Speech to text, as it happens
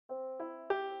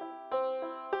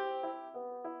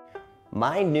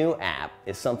My new app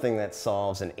is something that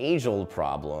solves an age-old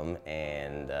problem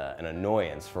and an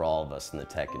annoyance for all of us in the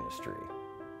tech industry.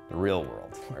 The real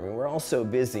world. I mean, we're all so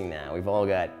busy now. We've all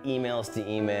got emails to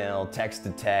email, text to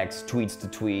text, tweets to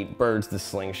tweet, birds to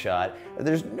slingshot.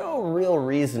 There's no real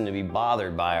reason to be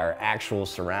bothered by our actual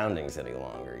surroundings any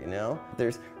longer, you know?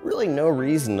 There's really no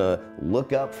reason to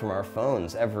look up from our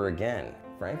phones ever again.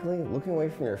 Frankly, looking away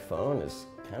from your phone is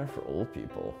kind of for old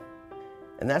people.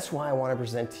 And that's why I want to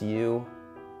present to you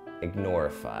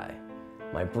Ignorify,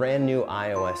 my brand new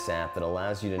iOS app that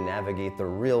allows you to navigate the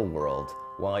real world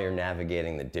while you're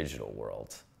navigating the digital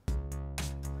world.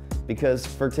 Because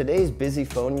for today's busy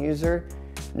phone user,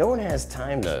 no one has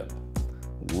time to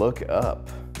look up.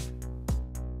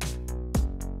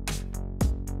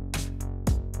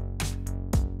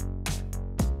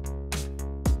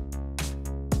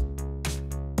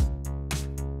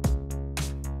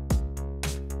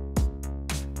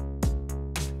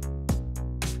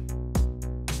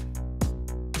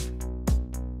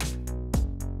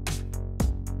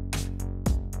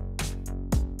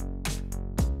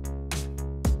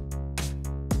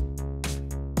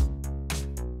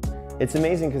 It's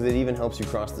amazing because it even helps you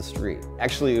cross the street.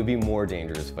 Actually, it would be more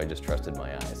dangerous if I just trusted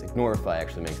my eyes. Ignorify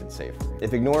actually makes it safer.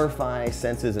 If Ignorify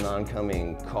senses an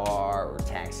oncoming car or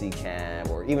taxi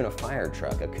cab or even a fire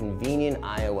truck, a convenient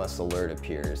iOS alert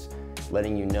appears,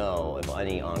 letting you know of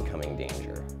any oncoming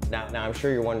danger. Now I'm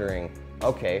sure you're wondering,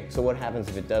 okay, so what happens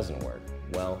if it doesn't work?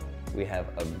 Well, we have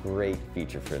a great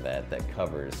feature for that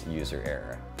covers user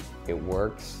error. It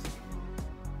works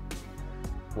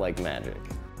like magic.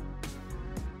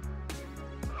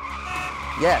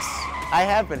 Yes, I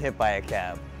have been hit by a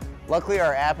cab. Luckily,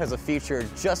 our app has a feature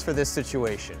just for this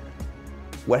situation.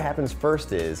 What happens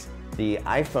first is the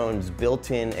iPhone's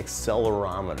built-in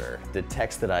accelerometer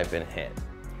detects that I've been hit.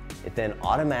 It then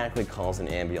automatically calls an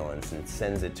ambulance and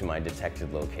sends it to my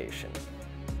detected location.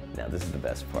 Now this is the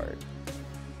best part.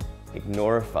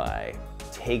 Ignorify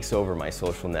takes over my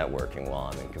social networking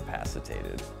while I'm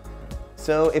incapacitated.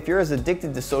 So if you're as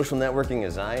addicted to social networking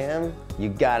as I am, you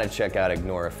gotta check out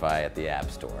Ignorify at the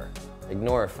App Store.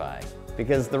 Ignorify,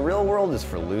 because the real world is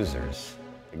for losers.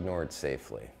 Ignore it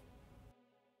safely.